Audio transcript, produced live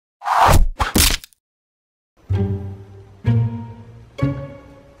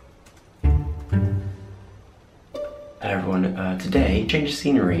everyone. Today, change of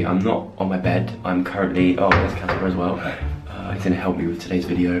scenery. I'm not on my bed. I'm currently, oh, there's Casper as well. He's gonna help me with today's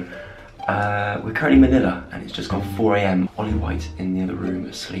video. We're currently in Manila and it's just gone 4 AM. Ollie White in the other room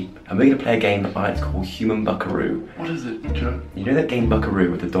asleep. And we're gonna play a game that I like to call Human Buckaroo. What is it, Joe? You know that game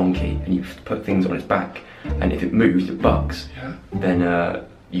Buckaroo with the donkey and you put things on its back and if it moves, it bucks. Yeah. Then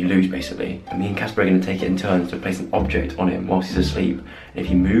you lose basically. And me and Casper are gonna take it in turns to place an object on him whilst he's asleep. And if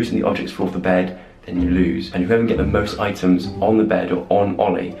he moves and the objects fall off the bed, then you lose. And whoever can get the most items on the bed or on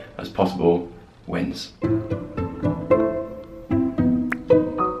Ollie as possible wins.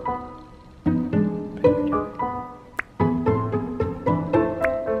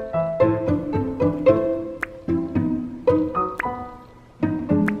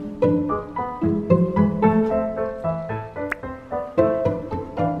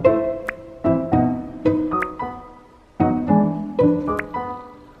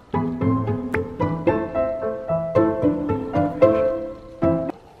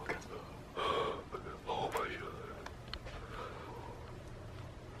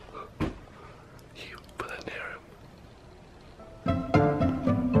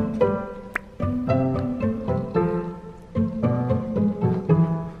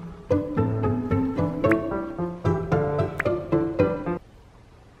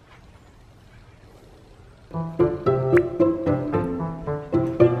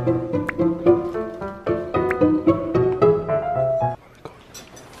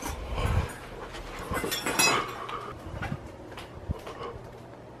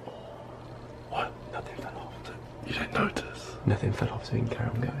 Nothing fell off, so we can carry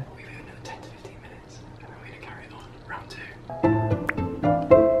on going. We've got another 10 to 15 minutes, and then we're going to carry it on. Round 2.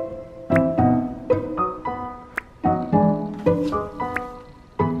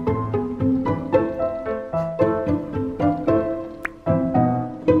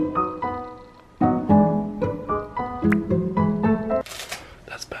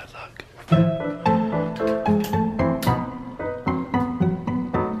 That's bad luck.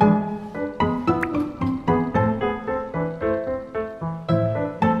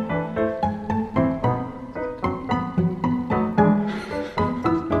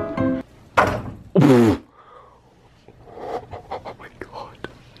 Oh my god,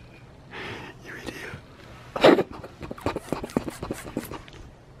 you idiot.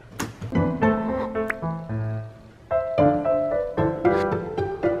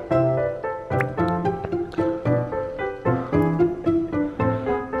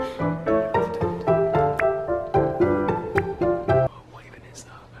 What even is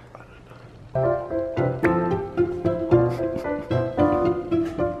that? I don't know.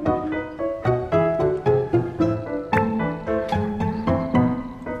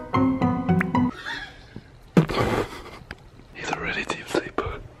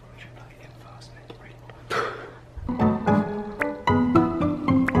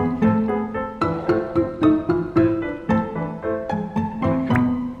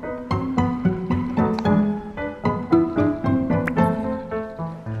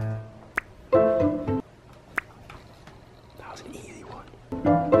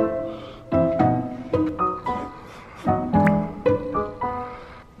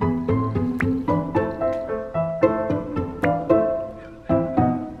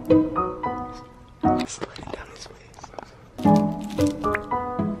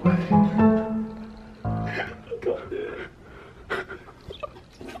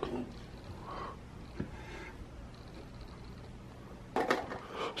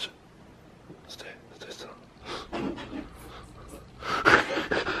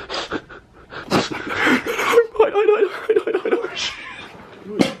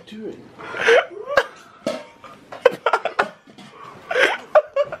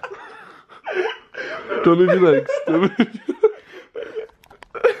 Don't move your legs. Don't move your legs.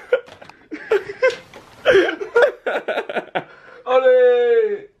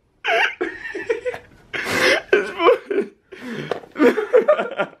 Ollie!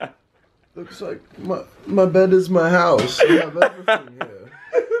 Looks like my bed is my house. I have everything here.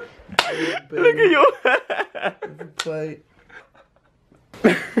 Look at your hair. Every plate.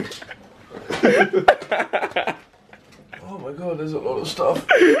 Oh my god, there's a lot of stuff.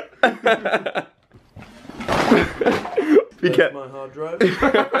 Be careful. My hard drive.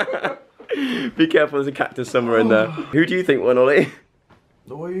 Be careful, there's a cactus somewhere in there. Who do you think won, Ollie?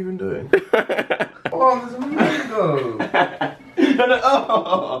 What are you even doing? Oh, there's a mango!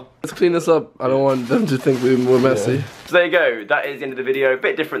 Oh. Let's clean this up. I don't want them to think we're messy. Yeah. So there you go, that is the end of the video. A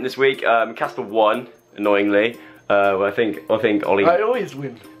bit different this week. Casper won, annoyingly. Well, I think Ollie... I always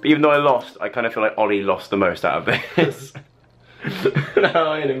win. But even though I lost, I kind of feel like Ollie lost the most out of this.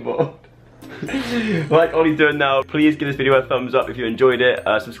 Now I am involved. like Ollie's doing now, please give this video a thumbs up if you enjoyed it.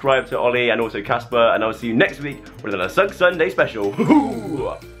 Subscribe to Ollie and also Casper, and I'll see you next week with another Sug Sunday special.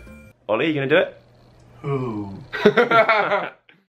 Ollie, you gonna do it?